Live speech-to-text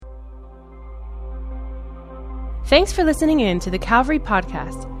Thanks for listening in to the Calvary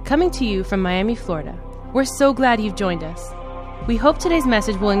Podcast, coming to you from Miami, Florida. We're so glad you've joined us. We hope today's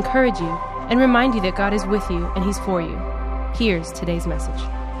message will encourage you and remind you that God is with you and He's for you. Here's today's message.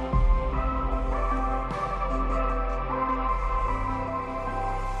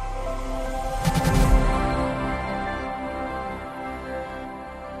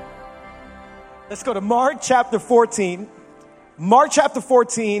 Let's go to Mark chapter 14. Mark chapter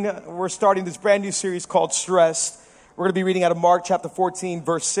 14, we're starting this brand new series called Stressed. We're going to be reading out of Mark chapter 14,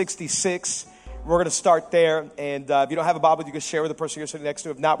 verse 66. We're going to start there. And if you don't have a Bible, you can share with the person you're sitting next to.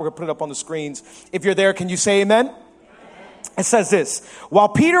 If not, we're going to put it up on the screens. If you're there, can you say amen? Amen. It says this: while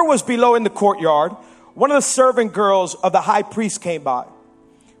Peter was below in the courtyard, one of the servant girls of the high priest came by.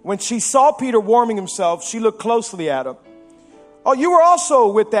 When she saw Peter warming himself, she looked closely at him. "Oh, you were also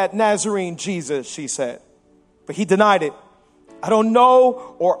with that Nazarene Jesus," she said. But he denied it. "I don't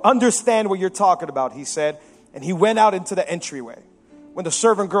know or understand what you're talking about," he said. And he went out into the entryway. When the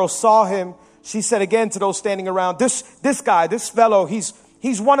servant girl saw him, she said again to those standing around, this guy, this fellow, he's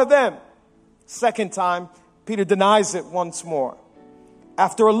one of them." Second time, Peter denies it once more.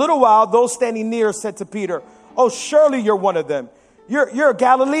 After a little while, those standing near said to Peter, "Oh, surely you're one of them. You're a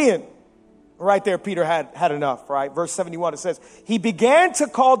Galilean." Right there, Peter had enough, right? Verse 71, it says, he began to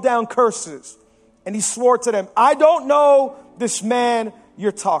call down curses, and he swore to them, "I don't know this man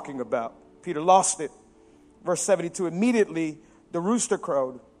you're talking about." Peter lost it. Verse 72, immediately the rooster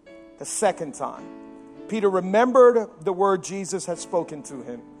crowed the second time. Peter remembered the word Jesus had spoken to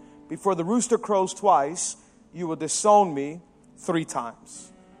him. "Before the rooster crows twice, you will disown me 3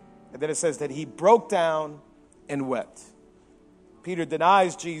 times. And then it says that he broke down and wept. Peter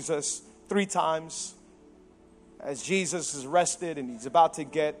denies Jesus 3 times as Jesus is arrested and he's about to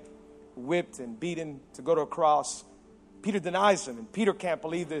get whipped and beaten to go to a cross. Peter denies him, and Peter can't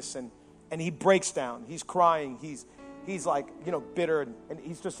believe this, and he breaks down. He's crying. He's like, bitter, and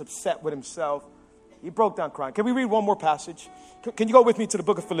he's just upset with himself. He broke down crying. Can we read one more passage? Can you go with me to the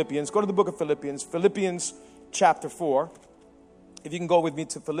book of Philippians? Go to the book of Philippians, Philippians chapter 4. If you can go with me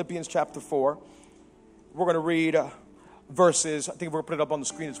to Philippians chapter 4. We're going to read verses, I think we're going to put it up on the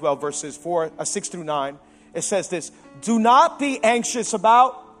screen as well, verses 6 through 9. It says this: "Do not be anxious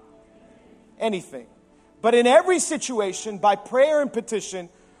about anything, but in every situation, by prayer and petition,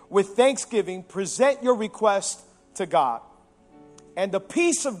 with thanksgiving, present your request to God. And the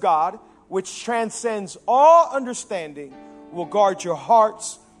peace of God, which transcends all understanding, will guard your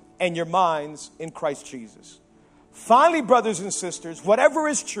hearts and your minds in Christ Jesus. Finally, brothers and sisters, whatever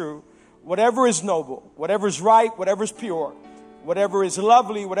is true, whatever is noble, whatever is right, whatever is pure, whatever is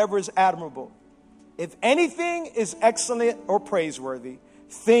lovely, whatever is admirable, if anything is excellent or praiseworthy,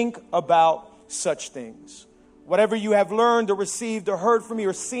 think about such things. Whatever you have learned or received or heard from me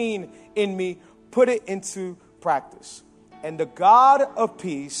or seen in me, put it into practice. And the God of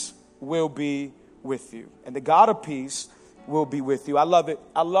peace will be with you." And the God of peace will be with you. I love it.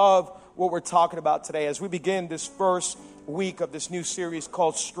 I love what we're talking about today as we begin this first week of this new series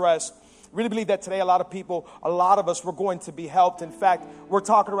called Stress. Really believe that today a lot of us, we're going to be helped. In fact, we're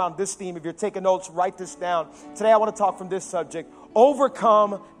talking around this theme. If you're taking notes, write this down. Today I want to talk from this subject: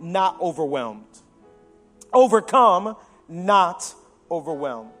 overcome, not overwhelmed. Overcome, not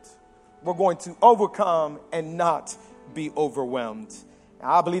overwhelmed. We're going to overcome and not be overwhelmed.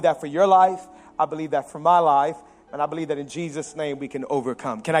 And I believe that for your life. I believe that for my life. And I believe that in Jesus' name we can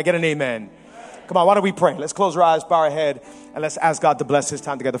overcome. Can I get an amen? Come on, why don't we pray? Let's close our eyes, bow our head, and let's ask God to bless this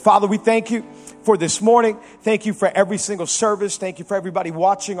time together. Father, we thank you for this morning. Thank you for every single service. Thank you for everybody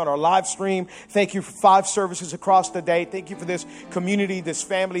watching on our live stream. Thank you for 5 services across the day. Thank you for this community, this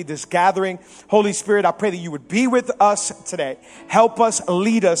family, this gathering. Holy Spirit, I pray that you would be with us today. Help us,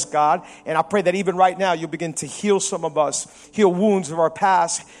 lead us, God. And I pray that even right now you'll begin to heal some of us, heal wounds of our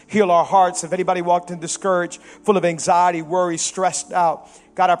past, heal our hearts. If anybody walked in discouraged, full of anxiety, worry, stressed out,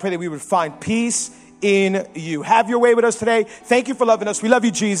 God, I pray that we would find peace in you. Have your way with us today. Thank you for loving us. We love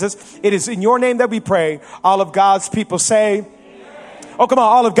you, Jesus. It is in your name that we pray. All of God's people say, amen. Oh, come on.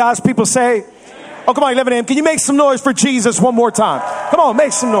 All of God's people say, amen. Oh, come on, 11 a.m. Can you make some noise for Jesus one more time? Come on,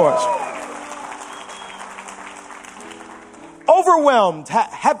 make some noise. Overwhelmed.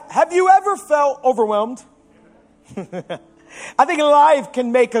 Have you ever felt overwhelmed? I think life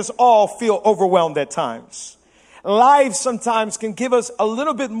can make us all feel overwhelmed at times. Life sometimes can give us a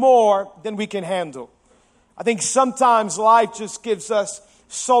little bit more than we can handle. I think sometimes life just gives us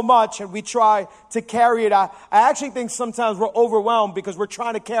so much and we try to carry it. I actually think sometimes we're overwhelmed because we're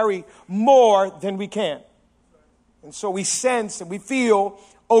trying to carry more than we can. And so we sense and we feel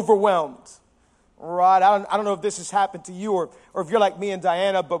overwhelmed. Right, I don't know if this has happened to you or if you're like me and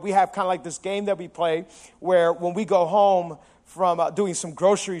Diana, but we have kind of like this game that we play where when we go home from doing some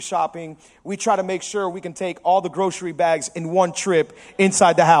grocery shopping, we try to make sure we can take all the grocery bags in one trip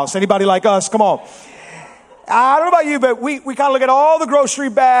inside the house. Anybody like us? Come on. I don't know about you, but we kind of look at all the grocery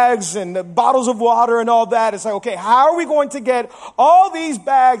bags and the bottles of water and all that. It's like, okay, how are we going to get all these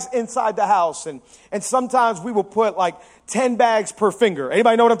bags inside the house? And sometimes we will put like 10 bags per finger.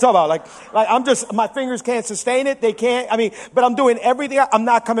 Anybody know what I'm talking about? Like my fingers can't sustain it. They can't, but I'm doing everything. I'm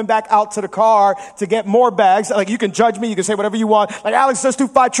not coming back out to the car to get more bags. Like, you can judge me. You can say whatever you want. Like, Alex, let's do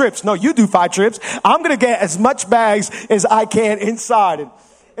 5 trips. No, you do 5 trips. I'm going to get as much bags as I can inside.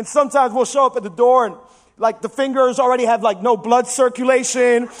 And sometimes we'll show up at the door and like the fingers already have like no blood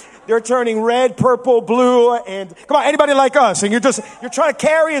circulation. They're turning red, purple, blue, and come on, anybody like us? And you're trying to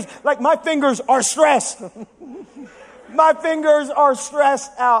carry it. Like, my fingers are stressed. My fingers are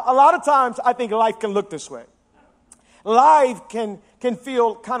stressed out. A lot of times I think life can look this way. Life can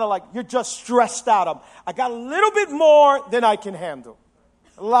feel kind of like you're just stressed out. I got a little bit more than I can handle.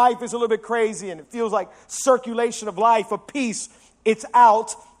 Life is a little bit crazy and it feels like circulation of life, of peace, it's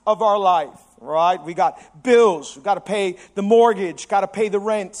out of our life. Right? We got bills. We got to pay the mortgage. Got to pay the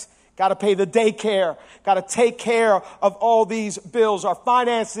rent. Got to pay the daycare. Got to take care of all these bills. Our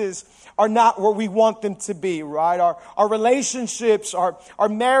finances are not where we want them to be, right? Our relationships, our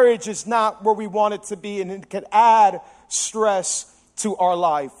marriage is not where we want it to be, and it can add stress to our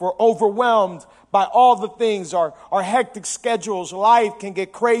life. We're overwhelmed by all the things, our hectic schedules. Life can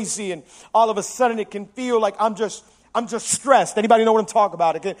get crazy, and all of a sudden it can feel like I'm just stressed. Anybody know what I'm talking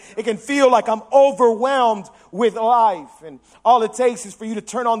about? It can feel like I'm overwhelmed with life. And all it takes is for you to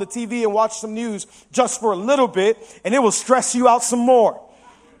turn on the TV and watch some news just for a little bit, and it will stress you out some more.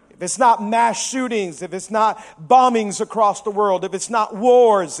 If it's not mass shootings, if it's not bombings across the world, if it's not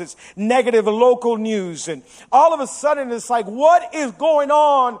wars, it's negative local news. And all of a sudden it's like, what is going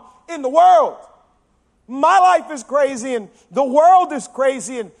on in the world? My life is crazy and the world is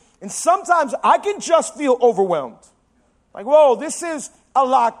crazy. And sometimes I can just feel overwhelmed. Like, whoa, this is a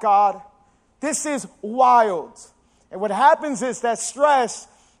lot, God. This is wild. And what happens is that stress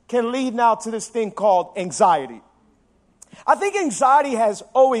can lead now to this thing called anxiety. I think anxiety has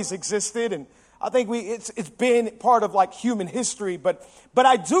always existed, and I think it's been part of like human history, but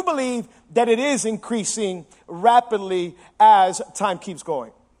I do believe that it is increasing rapidly as time keeps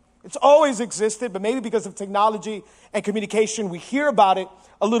going. It's always existed, but maybe because of technology and communication, we hear about it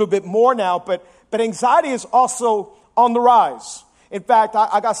a little bit more now, but anxiety is also on the rise. In fact,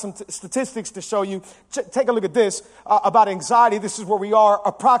 I got some statistics to show you. Take a look at this about anxiety. This is where we are.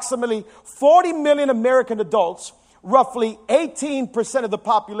 Approximately 40 million American adults, roughly 18% of the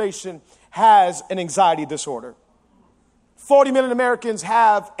population, has an anxiety disorder. 40 million Americans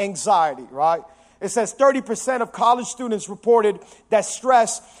have anxiety, right? It says 30% of college students reported that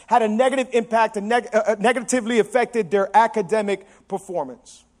stress had a negative impact and negatively affected their academic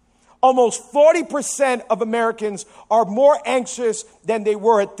performance. Almost 40% of Americans are more anxious than they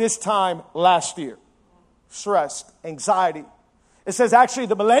were at this time last year. Stress, anxiety. It says actually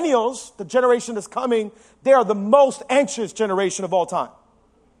the millennials, the generation that's coming, they are the most anxious generation of all time.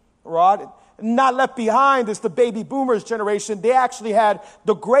 Right? Not left behind is the baby boomers generation. They actually had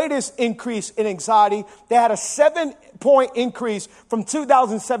the greatest increase in anxiety. They had a 7-point increase from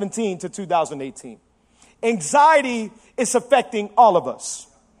 2017 to 2018. Anxiety is affecting all of us.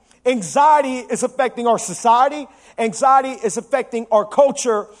 Anxiety is affecting our society. Anxiety is affecting our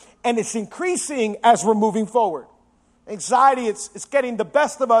culture, and it's increasing as we're moving forward. Anxiety, it's getting the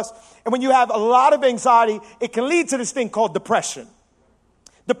best of us. And when you have a lot of anxiety, it can lead to this thing called depression.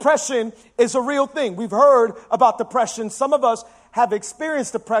 Depression is a real thing. We've heard about depression. Some of us have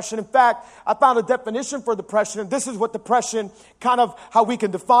experienced depression. In fact, I found a definition for depression, and this is what depression, kind of how we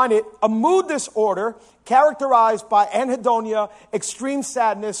can define it: a mood disorder characterized by anhedonia, extreme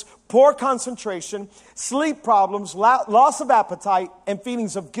sadness, poor concentration, sleep problems, loss of appetite, and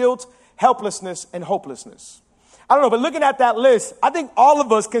feelings of guilt, helplessness, and hopelessness. I don't know, but looking at that list, I think all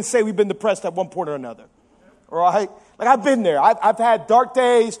of us can say we've been depressed at one point or another, right? Like, I've been there. I've had dark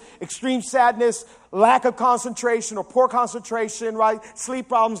days, extreme sadness, lack of concentration or poor concentration, right? Sleep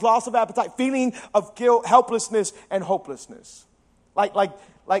problems, loss of appetite, feeling of guilt, helplessness, and hopelessness. Like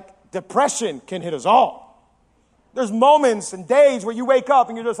depression can hit us all. There's moments and days where you wake up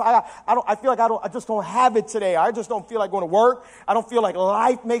and you're just, I just don't have it today. I just don't feel like going to work. I don't feel like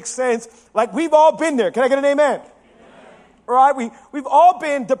life makes sense. Like, we've all been there. Can I get an amen? Right? We've all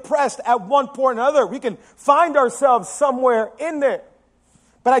been depressed at one point or another. We can find ourselves somewhere in there.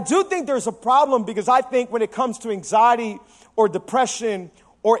 But I do think there's a problem, because I think when it comes to anxiety or depression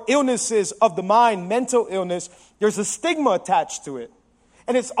or illnesses of the mind, mental illness, there's a stigma attached to it.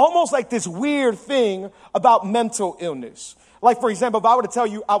 And it's almost like this weird thing about mental illness. Like, for example, if I were to tell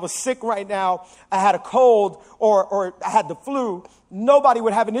you I was sick right now, I had a cold or I had the flu, nobody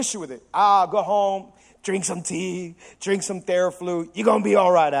would have an issue with it. Go home, drink some tea, drink some Theraflu. You're going to be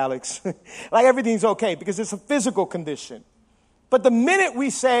all right, Alex. Like everything's okay because it's a physical condition. But the minute we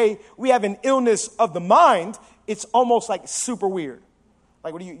say we have an illness of the mind, it's almost like super weird.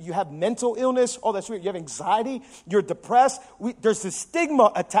 Like, what do you have mental illness? Oh, that's weird. You have anxiety. You're depressed. There's this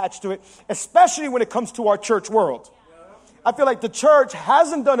stigma attached to it, especially when it comes to our church world. I feel like the church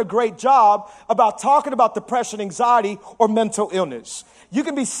hasn't done a great job about talking about depression, anxiety, or mental illness. You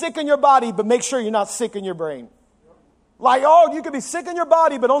can be sick in your body, but make sure you're not sick in your brain. Like, oh, you can be sick in your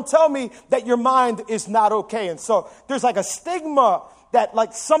body, but don't tell me that your mind is not okay. And so there's like a stigma that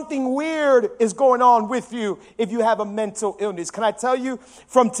like something weird is going on with you if you have a mental illness. Can I tell you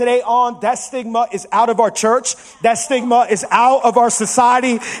from today on, that stigma is out of our church. That stigma is out of our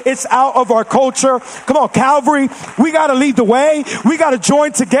society. It's out of our culture. Come on, Calvary, we got to lead the way. We got to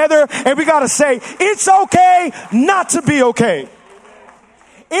join together and we got to say, it's okay not to be okay.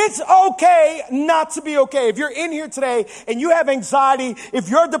 It's okay not to be okay. If you're in here today and you have anxiety, if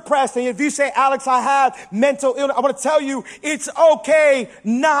you're depressed, and if you say, Alex, I have mental illness, I want to tell you, it's okay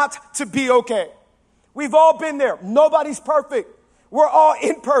not to be okay. We've all been there. Nobody's perfect. We're all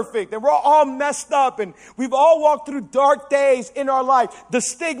imperfect and we're all messed up and we've all walked through dark days in our life. The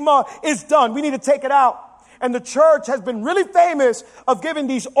stigma is done. We need to take it out. And the church has been really famous of giving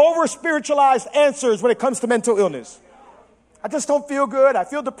these over-spiritualized answers when it comes to mental illness. I just don't feel good. I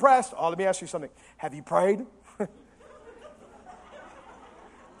feel depressed. Oh, let me ask you something. Have you prayed?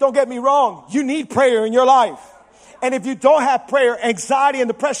 Don't get me wrong. You need prayer in your life. And if you don't have prayer, anxiety and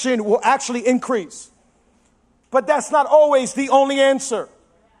depression will actually increase. But that's not always the only answer.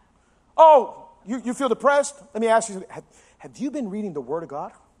 Oh, you feel depressed? Let me ask you, have you been reading the Word of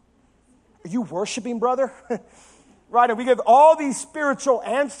God? Are you worshiping, brother? Right, and we give all these spiritual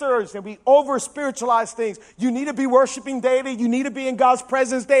answers and we over-spiritualize things. You need to be worshiping daily. You need to be in God's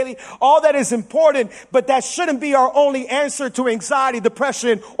presence daily. All that is important, but that shouldn't be our only answer to anxiety,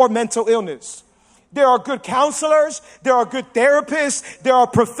 depression, or mental illness. There are good counselors. There are good therapists. There are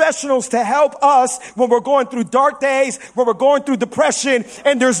professionals to help us when we're going through dark days, when we're going through depression,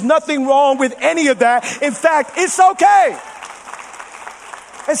 and there's nothing wrong with any of that. In fact, it's okay.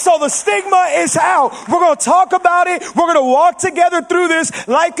 And so the stigma is out. We're going to talk about it. We're going to walk together through this.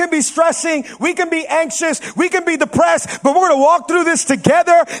 Life can be stressing. We can be anxious. We can be depressed. But we're going to walk through this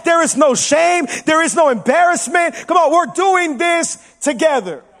together. There is no shame. There is no embarrassment. Come on, we're doing this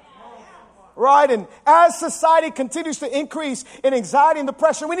together. Right? And as society continues to increase in anxiety and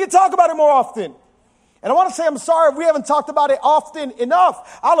depression, we need to talk about it more often. And I want to say I'm sorry if we haven't talked about it often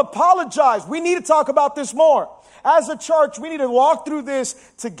enough. I'll apologize. We need to talk about this more. As a church, we need to walk through this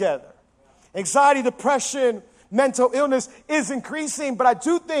together. Anxiety, depression, mental illness is increasing, but I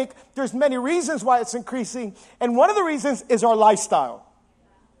do think there's many reasons why it's increasing. And one of the reasons is our lifestyle.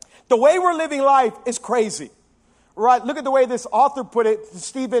 The way we're living life is crazy. Right? Look at the way this author put it.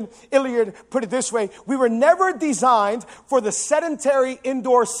 Stephen Illiard put it this way. We were never designed for the sedentary,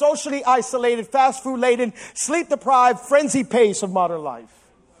 indoor, socially isolated, fast food laden, sleep deprived, frenzy pace of modern life.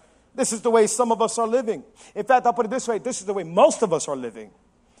 This is the way some of us are living. In fact, I'll put it this way. This is the way most of us are living.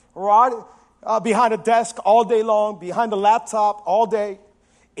 Right? Behind a desk all day long, behind a laptop all day,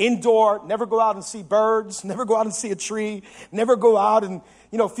 indoor, never go out and see birds, never go out and see a tree, never go out and,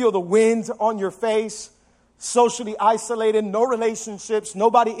 feel the wind on your face, socially isolated, no relationships,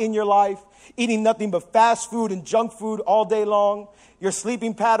 nobody in your life, eating nothing but fast food and junk food all day long. Your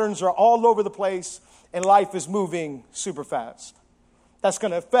sleeping patterns are all over the place, and life is moving super fast. That's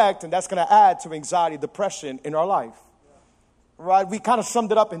going to affect and that's going to add to anxiety, depression in our life. Right? We kind of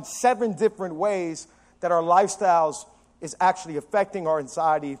summed it up in 7 different ways that our lifestyles is actually affecting our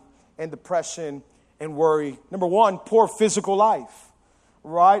anxiety and depression and worry. Number 1, poor physical life.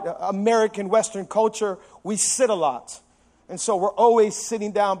 Right? American Western culture, we sit a lot. And so we're always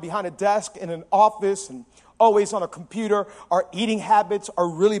sitting down behind a desk in an office and always on a computer. Our eating habits are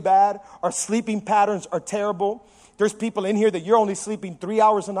really bad. Our sleeping patterns are terrible. There's people in here that you're only sleeping 3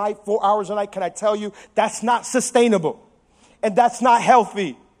 hours a night, 4 hours a night. Can I tell you, that's not sustainable. And that's not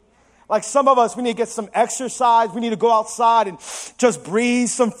healthy. Like some of us, we need to get some exercise. We need to go outside and just breathe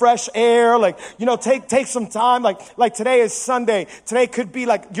some fresh air. Like, take some time. Like today is Sunday. Today could be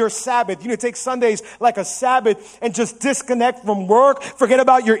like your Sabbath. You need to take Sundays like a Sabbath and just disconnect from work. Forget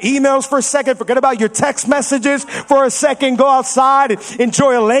about your emails for a second. Forget about your text messages for a second. Go outside and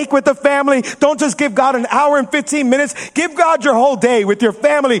enjoy a lake with the family. Don't just give God an hour and 15 minutes. Give God your whole day with your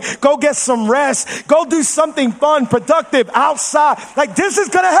family. Go get some rest. Go do something fun, productive outside. Like this is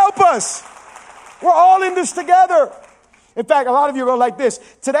going to help us. We're all in this together. In fact, a lot of you are going like this.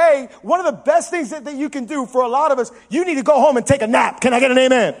 Today, one of the best things that you can do for a lot of us, you need to go home and take a nap. Can I get an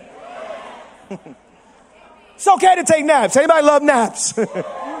amen? It's okay to take naps. Anybody love naps?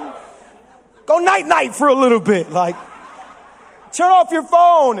 Go night-night for a little bit. Like, turn off your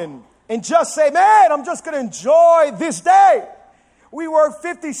phone and just say, man, I'm just going to enjoy this day. We work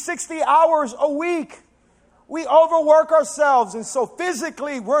 50, 60 hours a week. We overwork ourselves, and so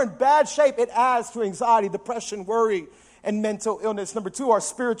physically, we're in bad shape. It adds to anxiety, depression, worry, and mental illness. Number 2, our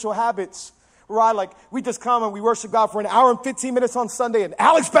spiritual habits, right? Like, we just come and we worship God for an hour and 15 minutes on Sunday, and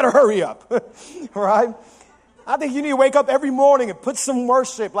Alex better hurry up, right? I think you need to wake up every morning and put some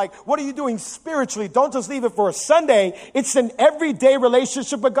worship. Like, what are you doing spiritually? Don't just leave it for a Sunday. It's an everyday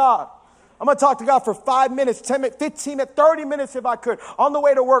relationship with God. I'm going to talk to God for 5 minutes, 10 minutes, 15 minutes, 30 minutes if I could. On the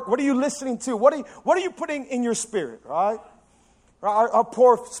way to work, what are you listening to? What are you putting in your spirit, right? Our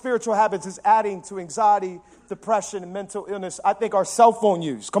poor spiritual habits is adding to anxiety, depression, and mental illness. I think our cell phone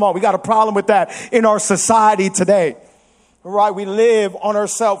use. Come on, we got a problem with that in our society today. Right? We live on our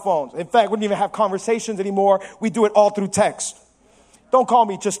cell phones. In fact, we don't even have conversations anymore. We do it all through text. Don't call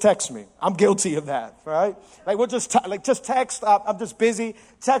me, just text me. I'm guilty of that, right? Like we'll just text. I'm just busy.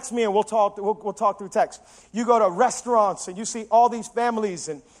 Text me and we'll talk. We'll talk through text. You go to restaurants and you see all these families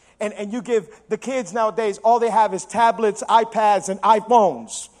and you give the kids nowadays all they have is tablets, iPads, and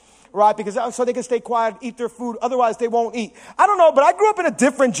iPhones, right? Because so they can stay quiet, eat their food. Otherwise, they won't eat. I don't know, but I grew up in a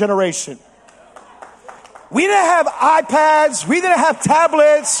different generation. We didn't have iPads. We didn't have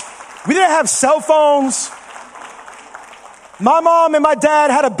tablets. We didn't have cell phones. My mom and my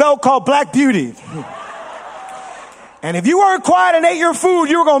dad had a belt called Black Beauty. And if you weren't quiet and ate your food,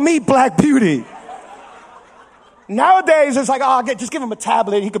 you were going to meet Black Beauty. Nowadays, it's like, just give him a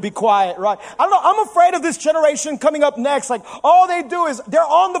tablet. He could be quiet, right? I don't know. I'm afraid of this generation coming up next. Like, all they do is they're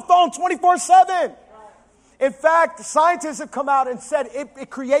on the phone 24/7. In fact, scientists have come out and said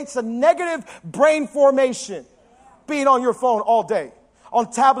it creates a negative brain formation being on your phone all day,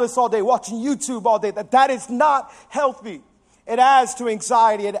 on tablets all day, watching YouTube all day. That is not healthy. It adds to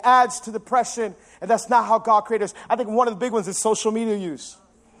anxiety. It adds to depression. And that's not how God created us. I think one of the big ones is social media use.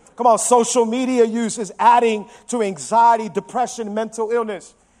 Come on, social media use is adding to anxiety, depression, mental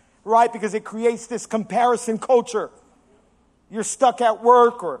illness, right? Because it creates this comparison culture. You're stuck at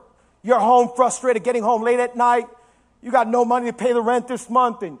work or you're home frustrated, getting home late at night. You got no money to pay the rent this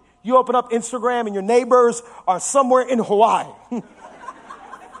month. And you open up Instagram and your neighbors are somewhere in Hawaii.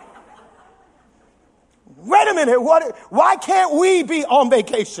 Wait a minute, why can't we be on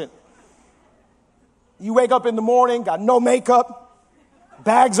vacation? You wake up in the morning, got no makeup,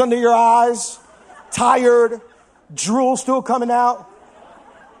 bags under your eyes, tired, drool still coming out.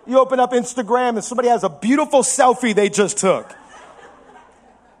 You open up Instagram and somebody has a beautiful selfie they just took.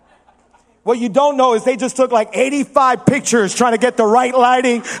 What you don't know is they just took like 85 pictures trying to get the right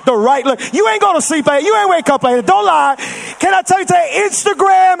lighting, the right look. You ain't going to sleep late. You ain't wake up late. Don't lie. Can I tell you today,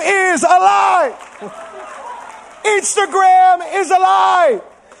 Instagram is a lie. Instagram is a lie.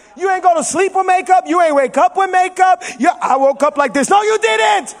 You ain't going to sleep with makeup. You ain't wake up with makeup. I woke up like this. No, you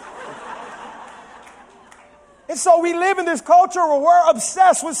didn't. And so we live in this culture where we're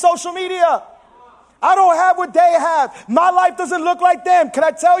obsessed with social media. I don't have what they have. My life doesn't look like them. Can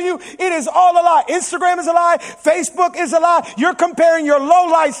I tell you, it is all a lie. Instagram is a lie. Facebook is a lie. You're comparing your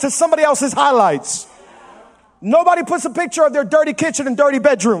lowlights to somebody else's highlights. Nobody puts a picture of their dirty kitchen and dirty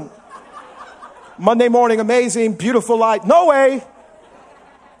bedroom. Monday morning, amazing, beautiful light. No way.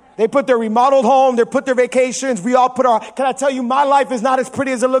 They put their remodeled home. They put their vacations. We all put our... Can I tell you, my life is not as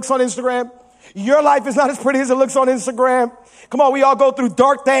pretty as it looks on Instagram. Your life is not as pretty as it looks on Instagram. Come on, we all go through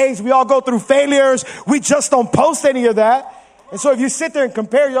dark days. We all go through failures. We just don't post any of that. And so if you sit there and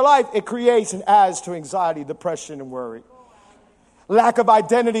compare your life, it creates and adds to anxiety, depression, and worry. Lack of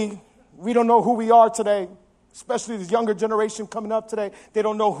identity. We don't know who we are today, especially this younger generation coming up today. They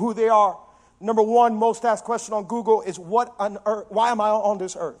don't know who they are. Number one most asked question on Google is, what on earth? Why am I on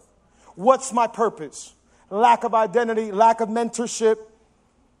this earth? What's my purpose? Lack of identity, lack of mentorship.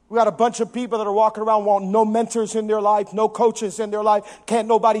 We got a bunch of people that are walking around wanting no mentors in their life, no coaches in their life. Can't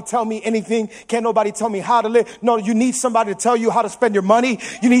nobody tell me anything. Can't nobody tell me how to live. No, you need somebody to tell you how to spend your money.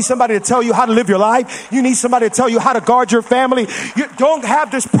 You need somebody to tell you how to live your life. You need somebody to tell you how to guard your family. You don't have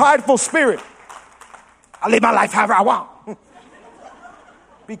this prideful spirit. I live my life however I want.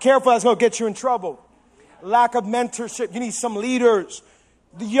 Be careful, that's going to get you in trouble. Lack of mentorship. You need some leaders.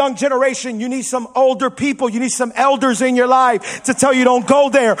 The young generation, you need some older people. You need some elders in your life to tell you don't go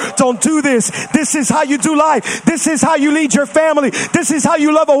there. Don't do this. This is how you do life. This is how you lead your family. This is how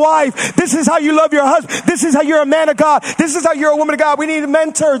you love a wife. This is how you love your husband. This is how you're a man of God. This is how you're a woman of God. We need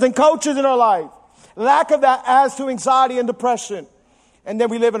mentors and coaches in our life. Lack of that adds to anxiety and depression. And then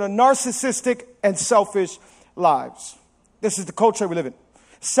we live in a narcissistic and selfish lives. This is the culture we live in.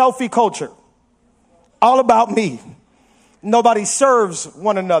 Selfie culture. All about me. Nobody serves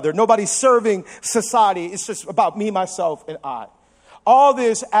one another. Nobody's serving society. It's just about me, myself, and I. All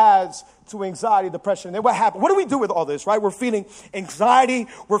this adds to anxiety, depression. And then what happens? What do we do with all this, right? We're feeling anxiety.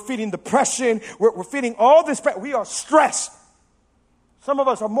 We're feeling depression. We're feeling all this. We are stressed. Some of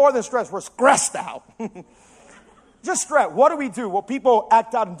us are more than stressed. We're stressed out. Just stressed. What do? Well, people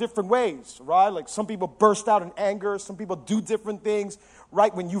act out in different ways, right? Like some people burst out in anger. Some people do different things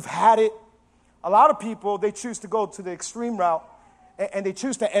right when you've had it. A lot of people, they choose to go to the extreme route and they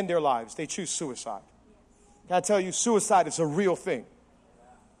choose to end their lives. They choose suicide. Can I tell you, suicide is a real thing.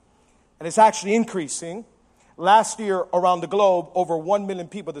 And it's actually increasing. Last year, around the globe, over 1 million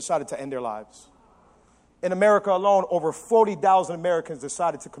people decided to end their lives. In America alone, over 40,000 Americans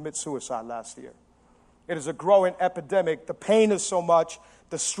decided to commit suicide last year. It is a growing epidemic. The pain is so much.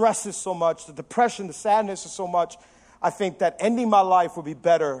 The stress is so much. The depression, the sadness is so much. I think that ending my life would be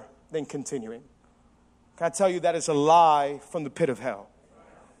better than continuing. Can I tell you that is a lie from the pit of hell?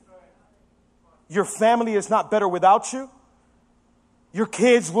 Your family is not better without you. Your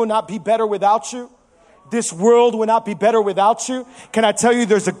kids will not be better without you. This world will not be better without you. Can I tell you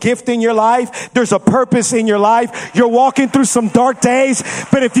there's a gift in your life? There's a purpose in your life. You're walking through some dark days,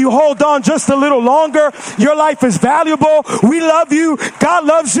 but if you hold on just a little longer, your life is valuable. We love you. God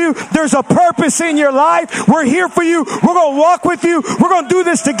loves you. There's a purpose in your life. We're here for you. We're going to walk with you. We're going to do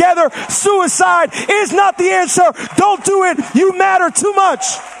this together. Suicide is not the answer. Don't do it. You matter too much.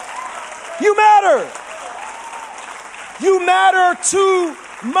 You matter. You matter too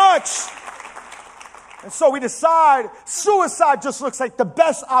much. And so we decide suicide just looks like the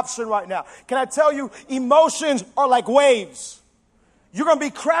best option right now. Can I tell you, emotions are like waves. You're going to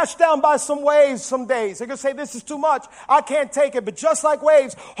be crashed down by some waves some days. They're going to say, this is too much. I can't take it. But just like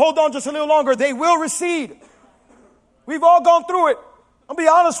waves, hold on just a little longer. They will recede. We've all gone through it. I'll be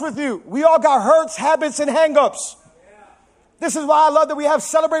honest with you. We all got hurts, habits, and hang-ups. This is why I love that we have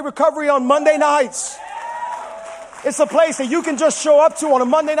Celebrate Recovery on Monday nights. It's a place that you can just show up to on a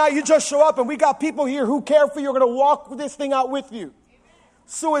Monday night. You just show up and we got people here who care for you. Are going to walk this thing out with you.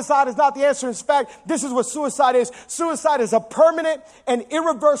 Suicide is not the answer. In fact, this is what suicide is. Suicide is a permanent and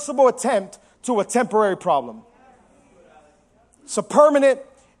irreversible attempt to a temporary problem. It's a permanent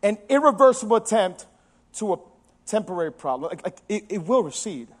and irreversible attempt to a temporary problem. It will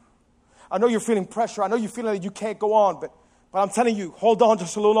recede. I know you're feeling pressure. I know you're feeling that you can't go on, but I'm telling you, hold on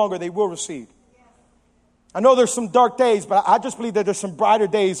just a little longer. They will recede. I know there's some dark days, but I just believe that there's some brighter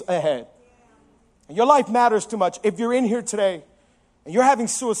days ahead. And your life matters too much. If you're in here today and you're having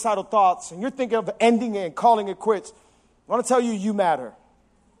suicidal thoughts and you're thinking of ending it and calling it quits, I want to tell you, you matter.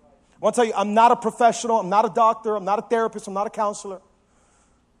 I want to tell you, I'm not a professional. I'm not a doctor. I'm not a therapist. I'm not a counselor.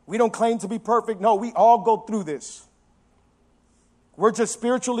 We don't claim to be perfect. No, we all go through this. We're just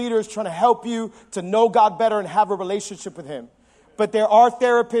spiritual leaders trying to help you to know God better and have a relationship with Him. But there are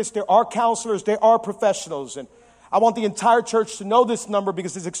therapists, there are counselors, there are professionals. And I want the entire church to know this number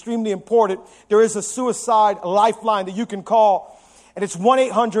because it's extremely important. There is a suicide lifeline that you can call. And it's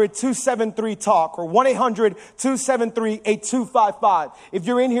 1-800-273-TALK or 1-800-273-8255. If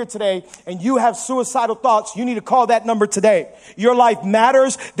you're in here today and you have suicidal thoughts, you need to call that number today. Your life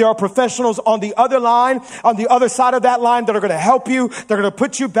matters. There are professionals on the other line, on the other side of that line that are going to help you. They're going to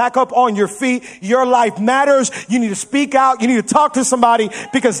put you back up on your feet. Your life matters. You need to speak out. You need to talk to somebody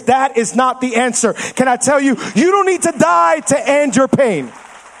because that is not the answer. Can I tell you, you don't need to die to end your pain.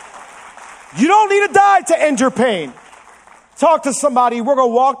 You don't need to die to end your pain. Talk to somebody. We're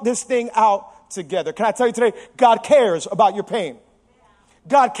going to walk this thing out together. Can I tell you today, God cares about your pain.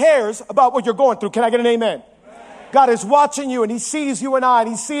 God cares about what you're going through. Can I get an amen? God is watching you and He sees you and I and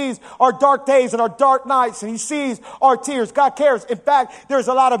He sees our dark days and our dark nights and He sees our tears. God cares. In fact, there's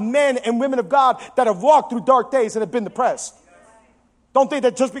a lot of men and women of God that have walked through dark days and have been depressed. Don't think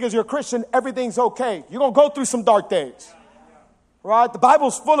that just because you're a Christian, everything's okay. You're going to go through some dark days. Right? The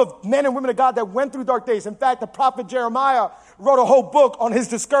Bible's full of men and women of God that went through dark days. In fact, the prophet Jeremiah wrote a whole book on his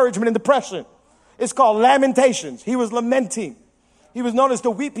discouragement and depression. It's called Lamentations. He was lamenting. He was known as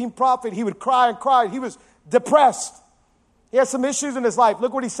the weeping prophet. He would cry and cry. He was depressed. He had some issues in his life.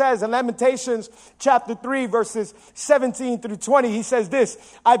 Look what he says in Lamentations chapter 3, verses 17 through 20. He says this,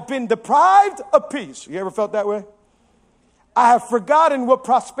 I've been deprived of peace. You ever felt that way? I have forgotten what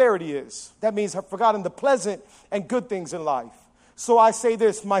prosperity is. That means I've forgotten the pleasant and good things in life. So I say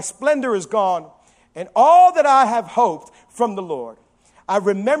this, my splendor is gone, and all that I have hoped from the Lord. I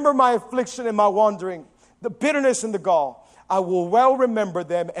remember my affliction and my wandering, the bitterness and the gall. I will well remember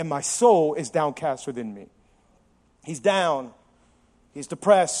them, and my soul is downcast within me. He's down. He's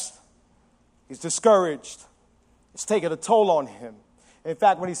depressed. He's discouraged. It's taken a toll on him. In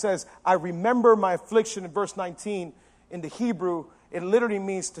fact, when he says, I remember my affliction in verse 19, in the Hebrew, it literally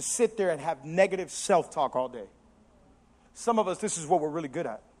means to sit there and have negative self-talk all day. Some of us, this is what we're really good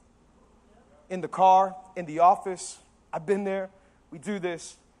at. In the car, in the office, I've been there. We do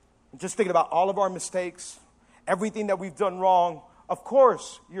this. I'm just thinking about all of our mistakes, everything that we've done wrong. Of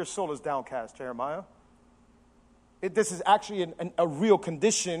course, your soul is downcast, Jeremiah. This is actually a real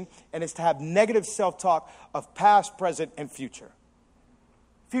condition, and it's to have negative self-talk of past, present, and future.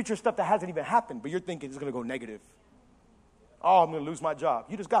 Future stuff that hasn't even happened, but you're thinking it's going to go negative. Oh, I'm going to lose my job.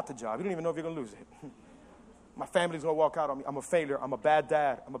 You just got the job. You don't even know if you're going to lose it. My family's going to walk out on me. I'm a failure. I'm a bad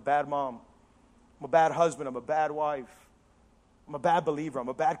dad. I'm a bad mom. I'm a bad husband. I'm a bad wife. I'm a bad believer. I'm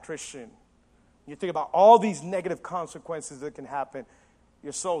a bad Christian. You think about all these negative consequences that can happen.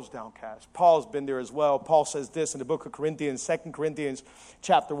 Your soul's downcast. Paul's been there as well. Paul says this in the book of Corinthians, 2 Corinthians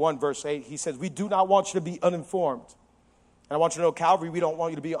chapter 1, verse 8. He says, we do not want you to be uninformed. And I want you to know, Calvary, we don't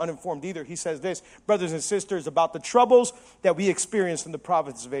want you to be uninformed either. He says this, brothers and sisters, about the troubles that we experienced in the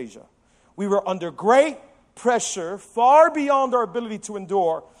province of Asia. We were under great pressure, far beyond our ability to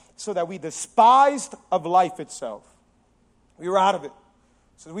endure, so that we despised of life itself. We were out of it.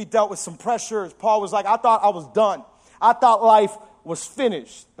 So we dealt with some pressures. Paul was like, I thought I was done. I thought life was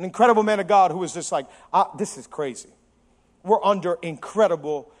finished. An incredible man of God who was just like, this is crazy. We're under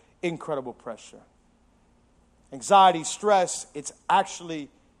incredible, incredible pressure. Anxiety, stress, it's actually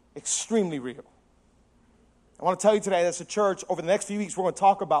extremely real. I want to tell you today, as a church, over the next few weeks, we're going to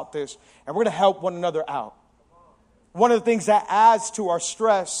talk about this, and we're going to help one another out. One of the things that adds to our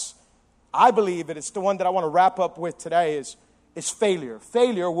stress, I believe, and it's the one that I want to wrap up with today, is failure.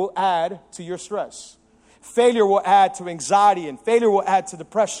 Failure will add to your stress. Failure will add to anxiety, and failure will add to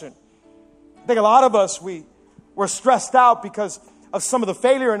depression. I think a lot of us, we're stressed out because of some of the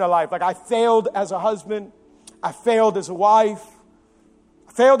failure in our life. Like, I failed as a husband. I failed as a wife.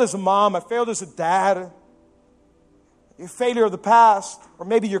 I failed as a mom. I failed as a dad. Your failure of the past, or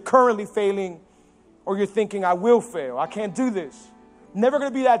maybe you're currently failing, or you're thinking, I will fail. I can't do this. I'm never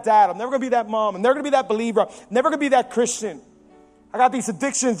going to be that dad. I'm never going to be that mom. I'm never going to be that believer. I'm never going to be that Christian. I got these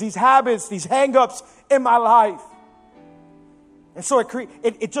addictions, these habits, these hang-ups in my life. And so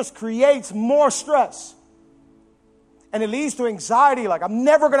it just creates more stress. And it leads to anxiety, like I'm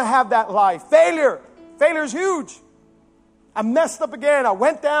never going to have that life. Failure is huge. I messed up again. I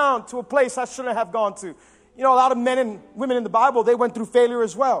went down to a place I shouldn't have gone to. You know, a lot of men and women in the Bible, they went through failure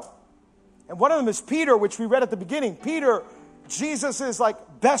as well. And one of them is Peter, which we read at the beginning. Peter, Jesus' like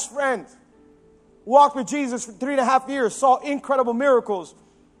best friend, walked with Jesus for 3.5 years, saw incredible miracles.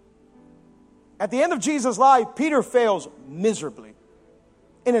 At the end of Jesus' life, Peter fails miserably.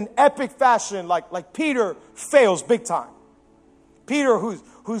 In an epic fashion, like Peter fails big time. Peter,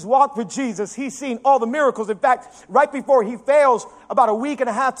 who's walked with Jesus, he's seen all the miracles. In fact, right before he fails, about 1.5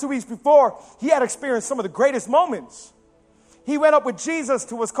 weeks, 2 weeks before, he had experienced some of the greatest moments. He went up with Jesus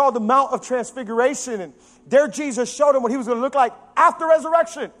to what's called the Mount of Transfiguration, and there Jesus showed him what he was going to look like after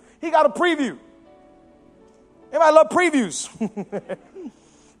resurrection. He got a preview. Anybody love previews?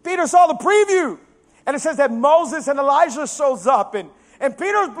 Peter saw the preview, and it says that Moses and Elijah shows up, and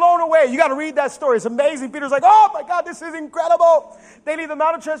Peter's blown away. You got to read that story. It's amazing. Peter's like, oh my God, this is incredible. They leave the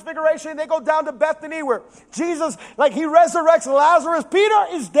Mount of Transfiguration. They go down to Bethany where Jesus, like he resurrects Lazarus. Peter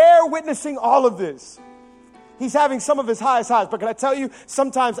is there witnessing all of this. He's having some of his highest highs. But can I tell you,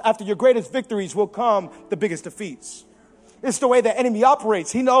 sometimes after your greatest victories will come the biggest defeats. It's the way the enemy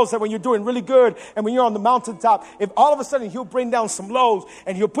operates. He knows that when you're doing really good and when you're on the mountaintop, if all of a sudden he'll bring down some lows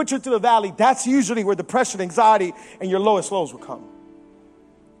and he'll put you to the valley, that's usually where depression, anxiety, and your lowest lows will come.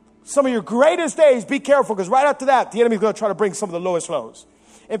 Some of your greatest days, be careful, because right after that, the enemy's going to try to bring some of the lowest lows.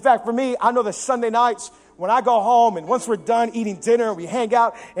 In fact, for me, I know that Sunday nights, when I go home and once we're done eating dinner and we hang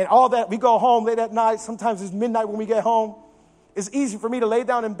out and all that, we go home late at night. Sometimes it's midnight when we get home. It's easy for me to lay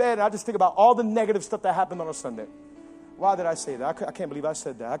down in bed and I just think about all the negative stuff that happened on a Sunday. Why did I say that? I can't believe I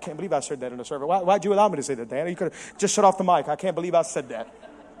said that. I can't believe I said that in the sermon. Why'd you allow me to say that, Dan? You could have just shut off the mic. I can't believe I said that.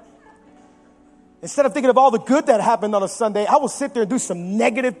 Instead of thinking of all the good that happened on a Sunday, I will sit there and do some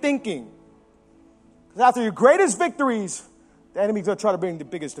negative thinking. Because after your greatest victories, the enemy's going to try to bring the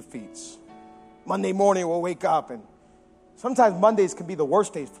biggest defeats. Monday morning, we'll wake up, and sometimes Mondays can be the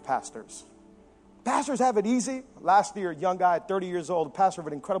worst days for pastors. Pastors have it easy. Last year, a young guy, 30 years old, pastor of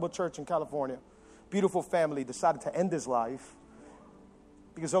an incredible church in California, beautiful family, decided to end his life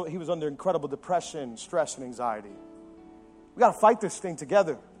because he was under incredible depression, stress, and anxiety. We got to fight this thing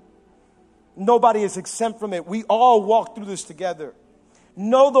together. Nobody is exempt from it. We all walk through this together.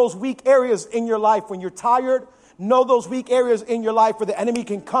 Know those weak areas in your life when you're tired. Know those weak areas in your life where the enemy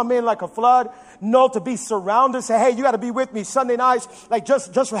can come in like a flood. Know to be surrounded. Say, hey, you got to be with me Sunday nights. Like,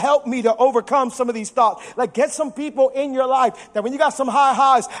 just help me to overcome some of these thoughts. Like, get some people in your life that when you got some high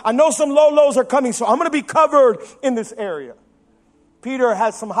highs, I know some low lows are coming, so I'm going to be covered in this area. Peter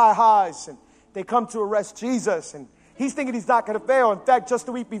has some high highs, and they come to arrest Jesus, and he's thinking he's not going to fail. In fact, just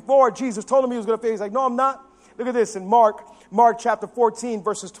the week before, Jesus told him he was going to fail. He's like, no, I'm not. Look at this in Mark chapter 14,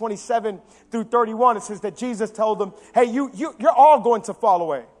 verses 27 through 31. It says that Jesus told them, hey, you're all going to fall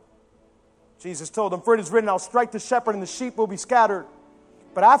away. Jesus told them, for it is written, I'll strike the shepherd and the sheep will be scattered.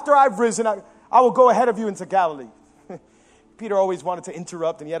 But after I've risen, I will go ahead of you into Galilee. Peter always wanted to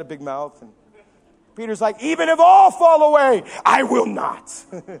interrupt, and he had a big mouth. And Peter's like, even if all fall away, I will not.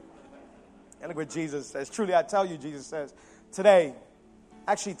 And look what Jesus says. Truly, I tell you, Jesus says,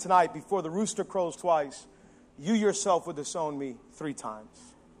 tonight, before the rooster crows twice, you yourself will disown me 3 times.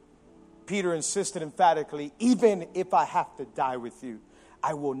 Peter insisted emphatically, even if I have to die with you,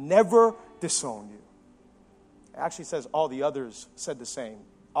 I will never disown you. It actually says all the others said the same.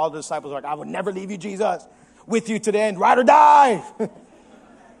 All the disciples are like, I will never leave you, Jesus, with you to the end, ride or die.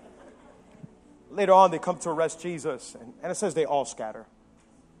 Later on, they come to arrest Jesus, and it says they all scatter.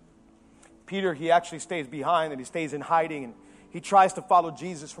 Peter, he actually stays behind, and he stays in hiding, and he tries to follow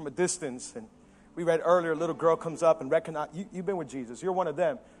Jesus from a distance. And we read earlier, a little girl comes up and recognizes, you've been with Jesus. You're one of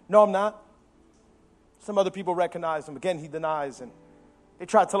them. No, I'm not. Some other people recognize him. Again, he denies, and they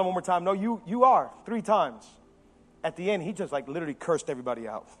try to tell him one more time, no, you are, 3 times. At the end, he just like literally cursed everybody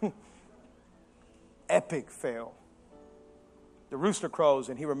out. Epic fail. The rooster crows,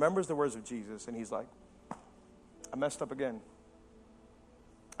 and he remembers the words of Jesus, and he's like, I messed up again.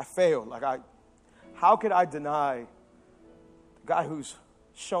 I failed. How could I deny the guy who's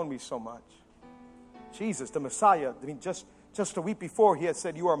shown me so much? Jesus, the Messiah. I mean, just a week before, he had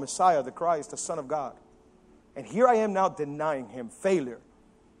said, you are Messiah, the Christ, the Son of God. And here I am now denying him. Failure.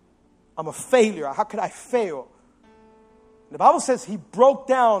 I'm a failure. How could I fail? And the Bible says he broke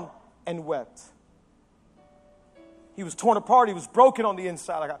down and wept. He was torn apart. He was broken on the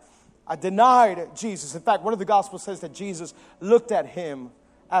inside. I denied Jesus. In fact, one of the Gospels says that Jesus looked at him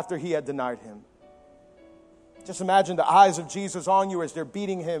after he had denied him. Just imagine the eyes of Jesus on you as they're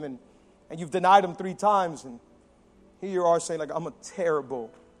beating him, and you've denied him 3 times. And here you are saying, like, I'm a terrible,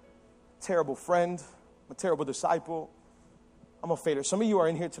 terrible friend. I'm a terrible disciple. I'm a failure. Some of you are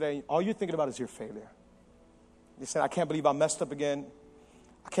in here today, all you're thinking about is your failure. You're saying, I can't believe I messed up again.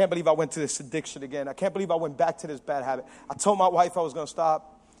 I can't believe I went to this addiction again. I can't believe I went back to this bad habit. I told my wife I was going to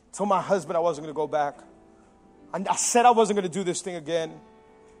stop. I told my husband I wasn't going to go back. I said I wasn't going to do this thing again.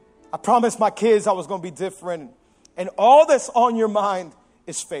 I promised my kids I was going to be different. And all that's on your mind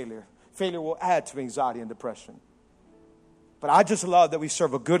is failure. Failure will add to anxiety and depression. But I just love that we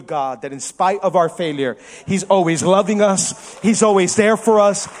serve a good God, that in spite of our failure, he's always loving us. He's always there for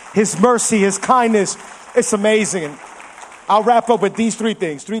us. His mercy, his kindness, it's amazing. And I'll wrap up with these 3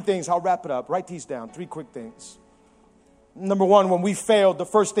 things. 3 things, I'll wrap it up. Write these down, 3 quick things. Number 1, when we fail, the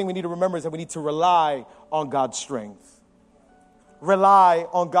first thing we need to remember is that we need to rely on God's strength. Rely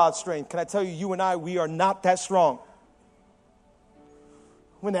on God's strength. Can I tell you, you and I, we are not that strong.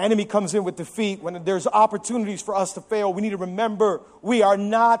 When the enemy comes in with defeat, when there's opportunities for us to fail, we need to remember we are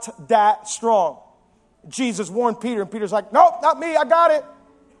not that strong. Jesus warned Peter, and Peter's like, nope, not me, I got it.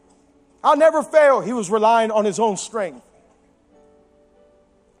 I'll never fail. He was relying on his own strength.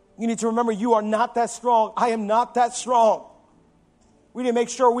 You need to remember you are not that strong. I am not that strong. We need to make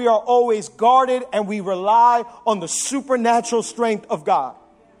sure we are always guarded and we rely on the supernatural strength of God.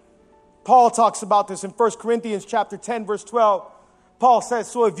 Paul talks about this in 1 Corinthians chapter 10, verse 12. Paul says,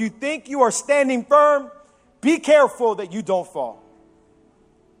 so if you think you are standing firm, be careful that you don't fall.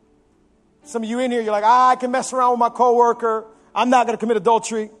 Some of you in here, you're like, I can mess around with my coworker. I'm not going to commit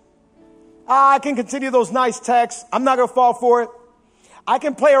adultery. I can continue those nice texts. I'm not going to fall for it. I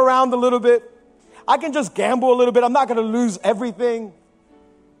can play around a little bit. I can just gamble a little bit. I'm not going to lose everything.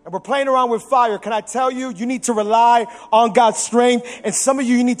 and we're playing around with fire, can I tell you, you need to rely on God's strength. And some of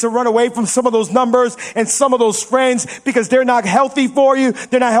you need to run away from some of those numbers and some of those friends because they're not healthy for you.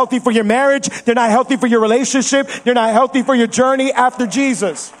 They're not healthy for your marriage. They're not healthy for your relationship. They're not healthy for your journey after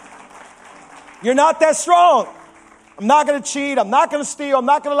Jesus. You're not that strong. I'm not going to cheat. I'm not going to steal. I'm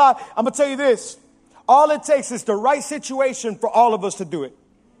not going to lie. I'm going to tell you this. All it takes is the right situation for all of us to do it.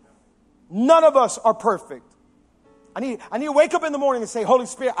 None of us are perfect. I need to wake up in the morning and say, Holy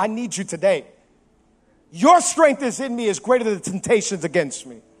Spirit, I need you today. Your strength is in me is greater than the temptations against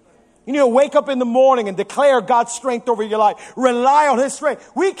me. You need to wake up in the morning and declare God's strength over your life. Rely on His strength.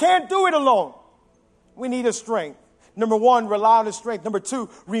 We can't do it alone. We need His strength. Number one, rely on His strength. Number two,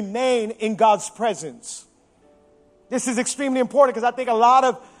 remain in God's presence. This is extremely important because I think a lot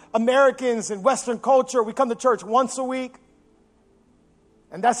of Americans in Western culture, we come to church once a week.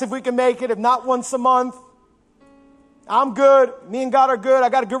 And that's if we can make it, if not once a month. I'm good. Me and God are good. I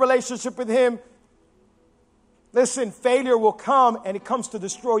got a good relationship with Him. Listen, failure will come and it comes to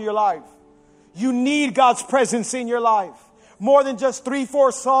destroy your life. You need God's presence in your life. More than just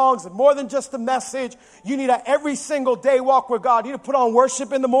 3-4 songs, more than just a message. You need an every single day walk with God. You need to put on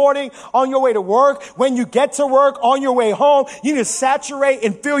worship in the morning, on your way to work, when you get to work, on your way home. You need to saturate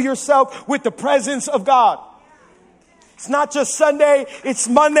and fill yourself with the presence of God. It's not just Sunday, it's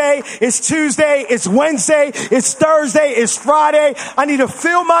Monday, it's Tuesday, it's Wednesday, it's Thursday, it's Friday. I need to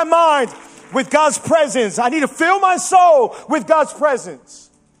fill my mind with God's presence. I need to fill my soul with God's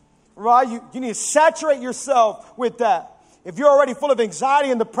presence. Right? You need to saturate yourself with that. If you're already full of anxiety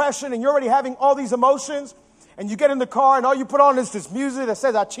and depression and you're already having all these emotions and you get in the car and all you put on is this music that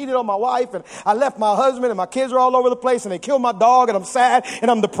says I cheated on my wife and I left my husband and my kids are all over the place and they killed my dog and I'm sad and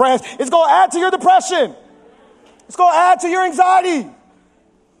I'm depressed, it's going to add to your depression. It's going to add to your anxiety.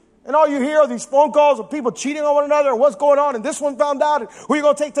 And all you hear are these phone calls of people cheating on one another and what's going on. And this one found out. And who are you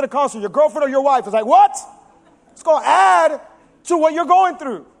going to take to the concert? Your girlfriend or your wife? It's like, what? It's going to add to what you're going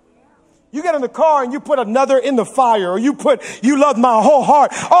through. You get in the car and you put another in the fire, or you love my whole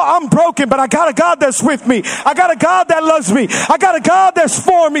heart. Oh, I'm broken, but I got a God that's with me. I got a God that loves me. I got a God that's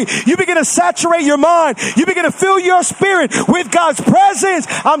for me. You begin to saturate your mind. You begin to fill your spirit with God's presence.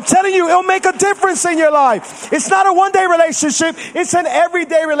 I'm telling you, it'll make a difference in your life. It's not a one-day relationship. It's an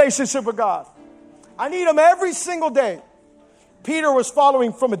everyday relationship with God. I need Him every single day. Peter was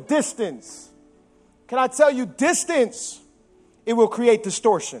following from a distance. Can I tell you, distance, it will create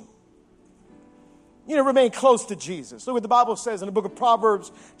distortion. You need to remain close to Jesus. Look what the Bible says in the book of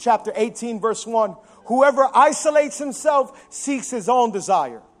Proverbs, chapter 18, verse 1. Whoever isolates himself seeks his own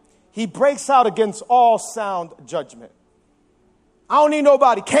desire. He breaks out against all sound judgment. I don't need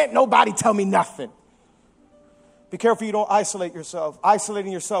nobody. Can't nobody tell me nothing. Be careful you don't isolate yourself.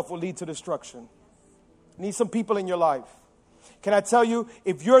 Isolating yourself will lead to destruction. You need some people in your life. Can I tell you,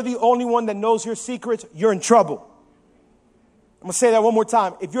 if you're the only one that knows your secrets, you're in trouble. I'm going to say that one more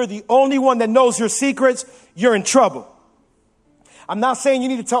time. If you're the only one that knows your secrets, you're in trouble. I'm not saying you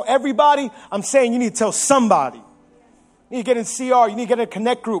need to tell everybody. I'm saying you need to tell somebody. You need to get in CR. You need to get in a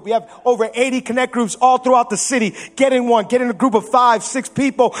connect group. We have over 80 connect groups all throughout the city. Get in one. Get in a group of 5, 6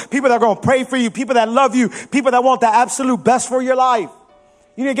 people. People that are going to pray for you. People that love you. People that want the absolute best for your life.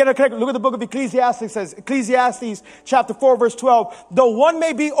 You need to get a connect. Look at the book of Ecclesiastes. It says, Ecclesiastes chapter 4, verse 12. Though one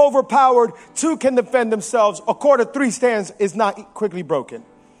may be overpowered, two can defend themselves. A cord of 3 stands is not quickly broken.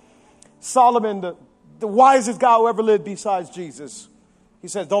 Solomon, the wisest guy who ever lived besides Jesus, he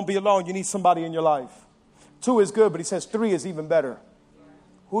says, don't be alone. You need somebody in your life. 2 is good, but he says 3 is even better.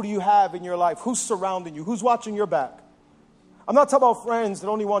 Who do you have in your life? Who's surrounding you? Who's watching your back? I'm not talking about friends that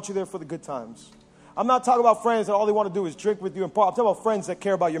only want you there for the good times. I'm not talking about friends that all they want to do is drink with you and party. I'm talking about friends that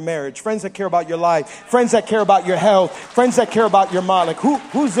care about your marriage, friends that care about your life, friends that care about your health, friends that care about your mind. Like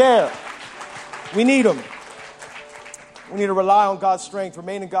who's there? We need them. We need to rely on God's strength,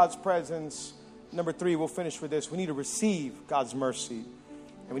 remain in God's presence. Number 3, we'll finish with this. We need to receive God's mercy,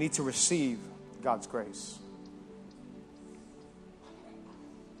 and we need to receive God's grace.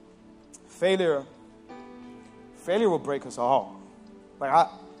 Failure will break us all. Like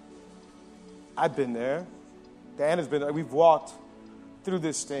I've been there. Dan has been there. We've walked through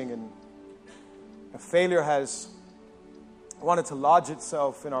this thing, and failure has wanted to lodge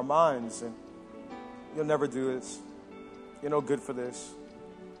itself in our minds. And you'll never do this. You're no good for this.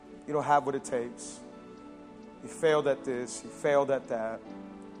 You don't have what it takes. You failed at this. You failed at that.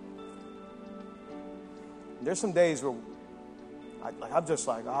 And there's some days where I'm just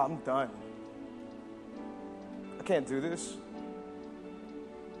like, I'm done. I can't do this.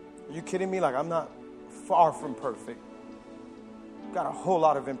 Are you kidding me? Like, I'm not far from perfect. Got a whole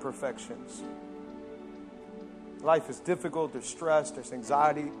lot of imperfections. Life is difficult, there's stress, there's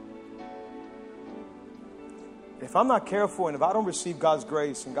anxiety. If I'm not careful and if I don't receive God's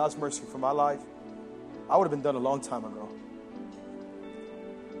grace and God's mercy for my life, I would have been done a long time ago.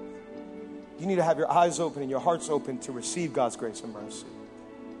 You need to have your eyes open and your hearts open to receive God's grace and mercy.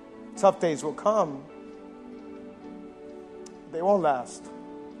 Tough days will come. They won't last.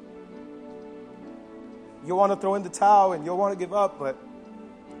 You'll want to throw in the towel and you'll want to give up, but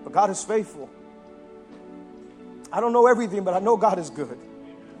God is faithful. I don't know everything, but I know God is good.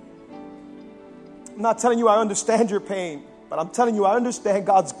 I'm not telling you I understand your pain, but I'm telling you I understand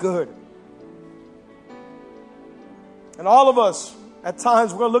God's good. And all of us, at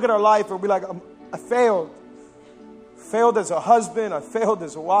times, we're going to look at our life and be like, I failed. Failed as a husband. I failed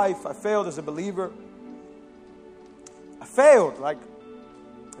as a wife. I failed as a believer. I failed.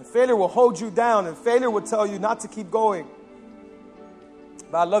 And failure will hold you down, and failure will tell you not to keep going.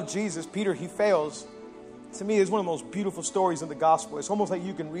 But I love Jesus. Peter, he fails. To me, it's one of the most beautiful stories in the gospel. It's almost like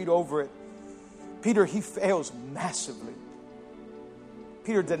you can read over it. Peter, he fails massively.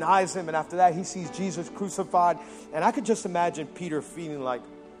 Peter denies him, and after that, he sees Jesus crucified. And I could just imagine Peter feeling like,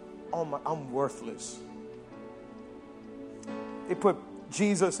 oh, I'm worthless. They put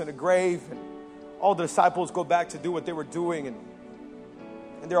Jesus in a grave, and all the disciples go back to do what they were doing, and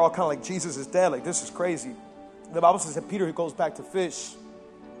they're all kind of like, Jesus is dead. Like, this is crazy. The Bible says that Peter, he goes back to fish.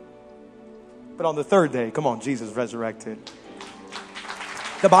 But on the third day, come on, Jesus resurrected.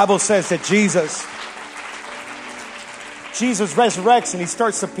 The Bible says that Jesus resurrects and he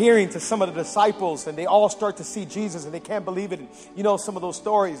starts appearing to some of the disciples, and they all start to see Jesus and they can't believe it. And you know some of those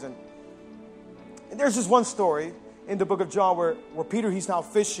stories. And there's just one story in the book of John where Peter, he's now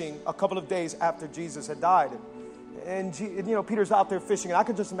fishing a couple of days after Jesus had died. And you know, Peter's out there fishing, and I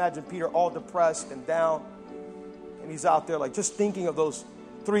can just imagine Peter all depressed and down. And he's out there like just thinking of those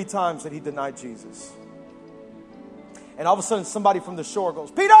 3 times that he denied Jesus. And all of a sudden somebody from the shore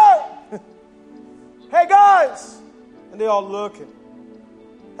goes, Peter! Hey guys! And they all look. And,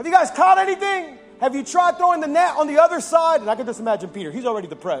 have you guys caught anything? Have you tried throwing the net on the other side? And I can just imagine Peter. He's already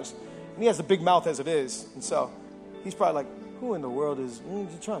depressed. And he has a big mouth as it is. And so he's probably like, who in the world is you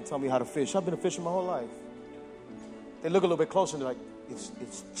trying to tell me how to fish? I've been a fisher my whole life. They look a little bit closer and they're like,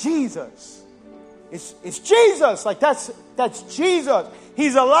 it's Jesus. It's Jesus. Like that's Jesus.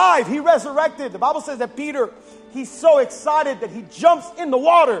 He's alive. He resurrected. The Bible says that Peter, he's so excited that he jumps in the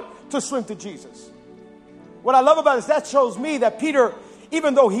water to swim to Jesus. What I love about it is that shows me that Peter,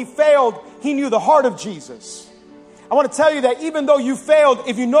 even though he failed, he knew the heart of Jesus. I want to tell you that even though you failed,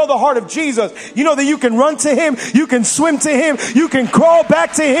 if you know the heart of Jesus, you know that you can run to him, you can swim to him, you can crawl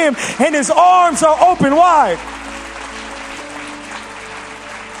back to him, and his arms are open wide.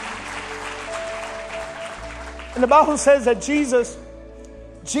 And the Bible says that Jesus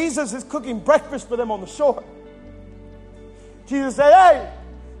is cooking breakfast for them on the shore. Jesus said, hey,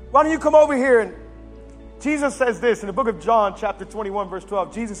 why don't you come over here? And Jesus says this in the book of John, chapter 21, verse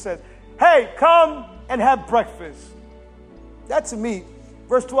 12. Jesus says, hey, come and have breakfast. That to me,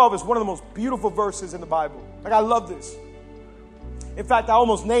 verse 12 is one of the most beautiful verses in the Bible. Like, I love this. In fact, I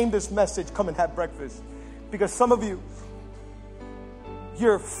almost named this message, Come and Have Breakfast. Because some of you,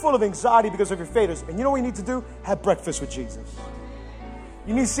 you're full of anxiety because of your failures. And you know what you need to do? Have breakfast with Jesus.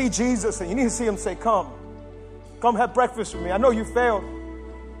 You need to see Jesus and you need to see him say, come have breakfast with me. I know you failed.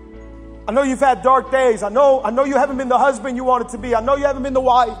 I know you've had dark days. I know you haven't been the husband you wanted to be. I know you haven't been the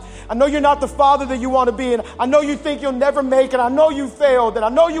wife. I know you're not the father that you want to be. And I know you think you'll never make it. I know you failed. And I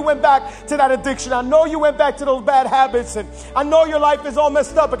know you went back to that addiction. I know you went back to those bad habits. And I know your life is all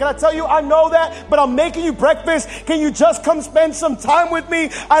messed up. But can I tell you, I know that, but I'm making you breakfast. Can you just come spend some time with me?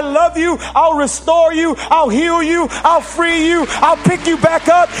 I love you. I'll restore you. I'll heal you. I'll free you. I'll pick you back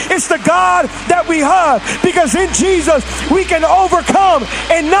up. It's the God that we have. Because in Jesus, we can overcome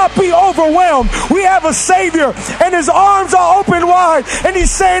and not be overwhelmed. We have a Savior and his arms are open wide and he's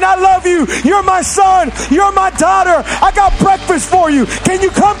saying, I love you. You're my son. You're my daughter. I got breakfast for you. Can you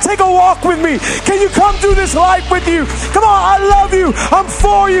come take a walk with me? Can you come do this life with you? Come on, I love you. I'm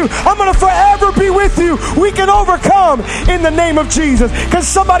for you. I'm going to forever be with you. We can overcome in the name of Jesus. Can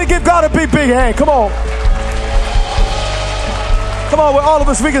somebody give God a big hand? Come on. Come on, with all of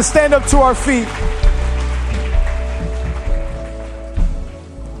us, we can stand up to our feet.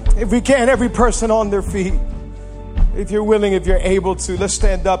 If we can, every person on their feet. If you're willing, if you're able to, let's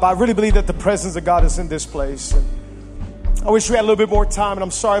stand up. I really believe that the presence of God is in this place. And I wish we had a little bit more time, and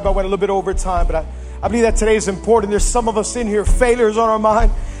I'm sorry if I went a little bit over time, but I believe that today is important. There's some of us in here, failures on our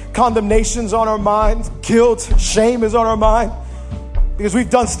mind, condemnations on our mind, guilt, shame is on our mind, because we've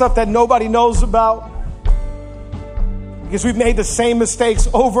done stuff that nobody knows about, because we've made the same mistakes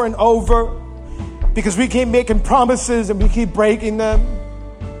over and over. Because we keep making promises and we keep breaking them.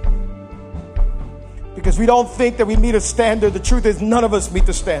 Because we don't think that we meet a standard. The truth is, none of us meet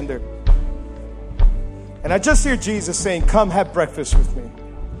the standard. And I just hear Jesus saying, come have breakfast with me.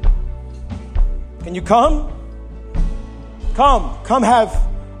 Can you come? Come have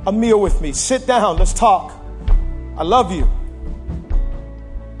a meal with me. Sit down, let's talk. I love you.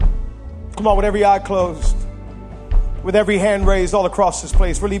 Come on, with every eye closed, with every hand raised all across this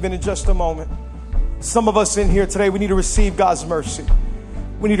place. We're leaving in just a moment. Some of us in here today, we need to receive God's mercy.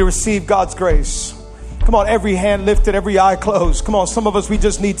 We need to receive God's grace. Come on, every hand lifted, every eye closed. Come on, some of us, we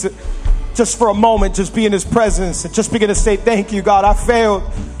just need to, just for a moment, just be in His presence and just begin to say, thank you, God. I failed.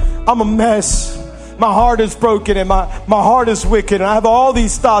 I'm a mess. My heart is broken and my heart is wicked. And I have all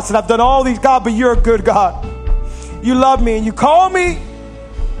these thoughts and I've done all these, God, but you're a good God. You love me and you call me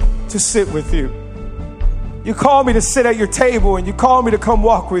to sit with you. You call me to sit at your table and you call me to come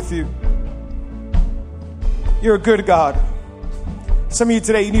walk with you. You're a good God. Some of you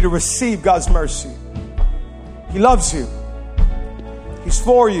today, you need to receive God's mercy. He loves you. He's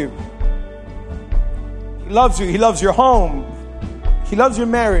for you. He loves you. He loves your home. He loves your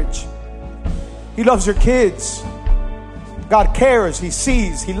marriage. He loves your kids. God cares. He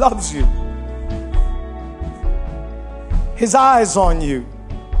sees. He loves you. His eyes on you.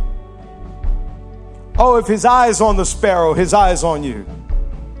 Oh, if His eyes on the sparrow, His eyes on you.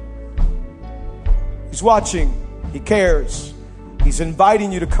 He's watching. He cares. He's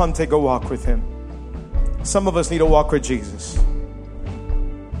inviting you to come take a walk with Him. Some of us need to walk with Jesus.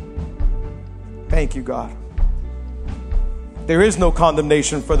 Thank you, God. There is no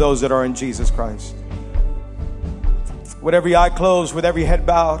condemnation for those that are in Jesus Christ. With every eye closed, with every head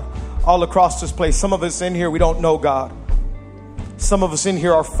bowed, all across this place, some of us in here, we don't know God. Some of us in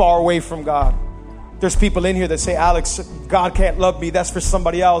here are far away from God. There's people in here that say, Alex, God can't love me. That's for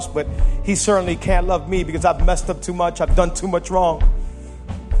somebody else, but He certainly can't love me because I've messed up too much. I've done too much wrong.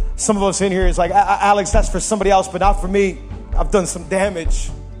 Some of us in here is like, Alex, that's for somebody else, but not for me. I've done some damage.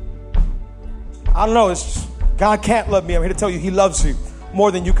 I don't know. It's just, God can't love me. I'm here to tell you He loves you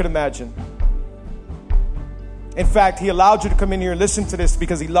more than you could imagine. In fact, He allowed you to come in here and listen to this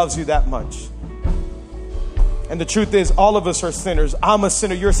because He loves you that much. And the truth is, all of us are sinners. I'm a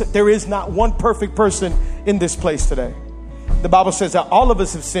sinner. You're a sinner. There is not one perfect person in this place today. The Bible says that all of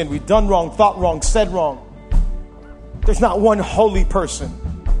us have sinned. We've done wrong, thought wrong, said wrong. There's not one holy person.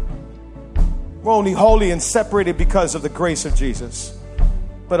 We're only holy and separated because of the grace of Jesus.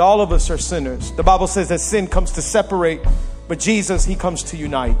 But all of us are sinners. The Bible says that sin comes to separate, but Jesus, He comes to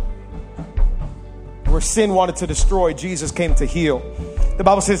unite. Where sin wanted to destroy, Jesus came to heal. The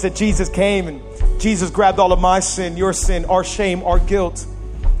Bible says that Jesus came and Jesus grabbed all of my sin, your sin, our shame, our guilt.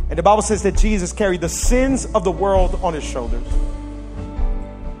 And the Bible says that Jesus carried the sins of the world on His shoulders.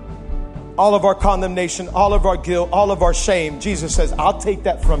 All of our condemnation, all of our guilt, all of our shame. Jesus says, I'll take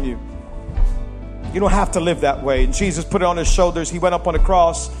that from you. You don't have to live that way. And Jesus put it on His shoulders. He went up on the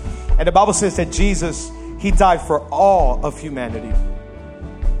cross. And the Bible says that Jesus, He died for all of humanity.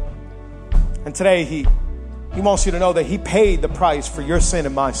 And today He wants you to know that He paid the price for your sin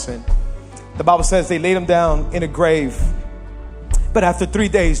and my sin. The Bible says they laid Him down in a grave. But after 3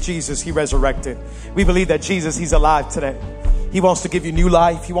 days, Jesus, He resurrected. We believe that Jesus, He's alive today. He wants to give you new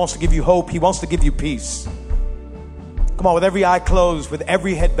life. He wants to give you hope. He wants to give you peace. Come on, with every eye closed, with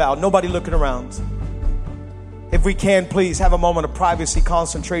every head bowed, nobody looking around. If we can, please have a moment of privacy,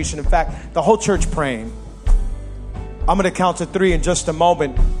 concentration. In fact, the whole church praying. I'm going to count to 3 in just a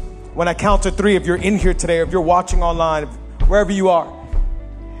moment. When I count to 3, if you're in here today, or if you're watching online, wherever you are,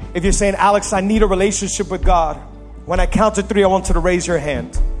 if you're saying, Alex, I need a relationship with God. When I count to 3, I want you to raise your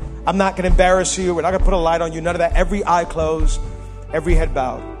hand. I'm not going to embarrass you. We're not going to put a light on you. None of that. Every eye closed, every head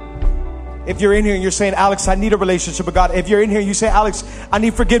bowed. If you're in here and you're saying, Alex, I need a relationship with God. If you're in here and you say, Alex, I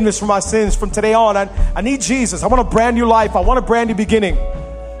need forgiveness for my sins from today on. I need Jesus. I want a brand new life. I want a brand new beginning.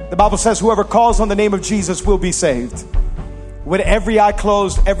 The Bible says whoever calls on the name of Jesus will be saved. With every eye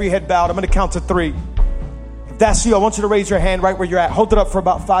closed, every head bowed, I'm going to count to 3. If that's you, I want you to raise your hand right where you're at. Hold it up for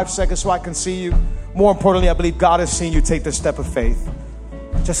about 5 seconds so I can see you. More importantly, I believe God has seen you take this step of faith.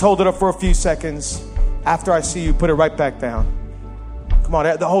 Just hold it up for a few seconds. After I see you, put it right back down. Come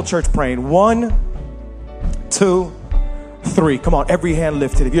on, the whole church praying. 1, 2, 3. Come on, every hand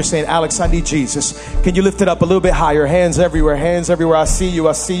lifted. If you're saying, Alex, I need Jesus, can you lift it up a little bit higher? Hands everywhere, hands everywhere. I see you,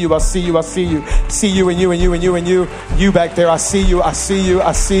 I see you, I see you, I see you. See you and you and you and you and you. You back there, I see you, I see you,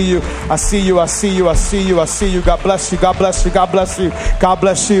 I see you, I see you, I see you, I see you, I see you. God bless you, God bless you, God bless you, God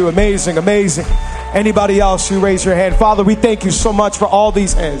bless you. Amazing, amazing. Anybody else, you raise your hand. Father, we thank you so much for all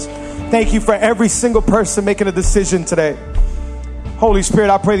these hands. Thank you for every single person making a decision today. Holy Spirit,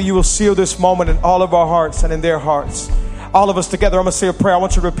 I pray that you will seal this moment in all of our hearts and in their hearts. All of us together, I'm going to say a prayer. I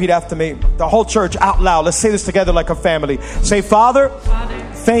want you to repeat after me. The whole church out loud. Let's say this together like a family. Say, Father,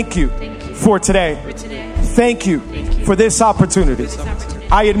 thank you for today. Thank you for this opportunity.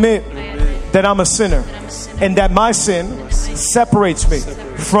 I admit that I'm a sinner and that my sin separates me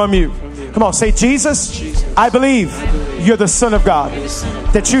from you. Come on, say, Jesus, I believe you're the Son of God,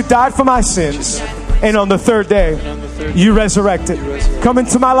 that you died for my sins, and on the third day you resurrected. Come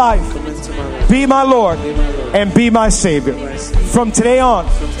into my life, be my Lord, and be my Savior. From today on,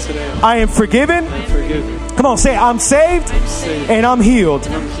 I am forgiven. Come on, say, I'm saved and I'm healed.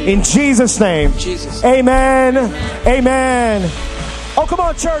 In Jesus' name, amen. Amen. Oh, come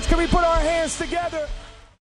on, church. Can we put our hands together?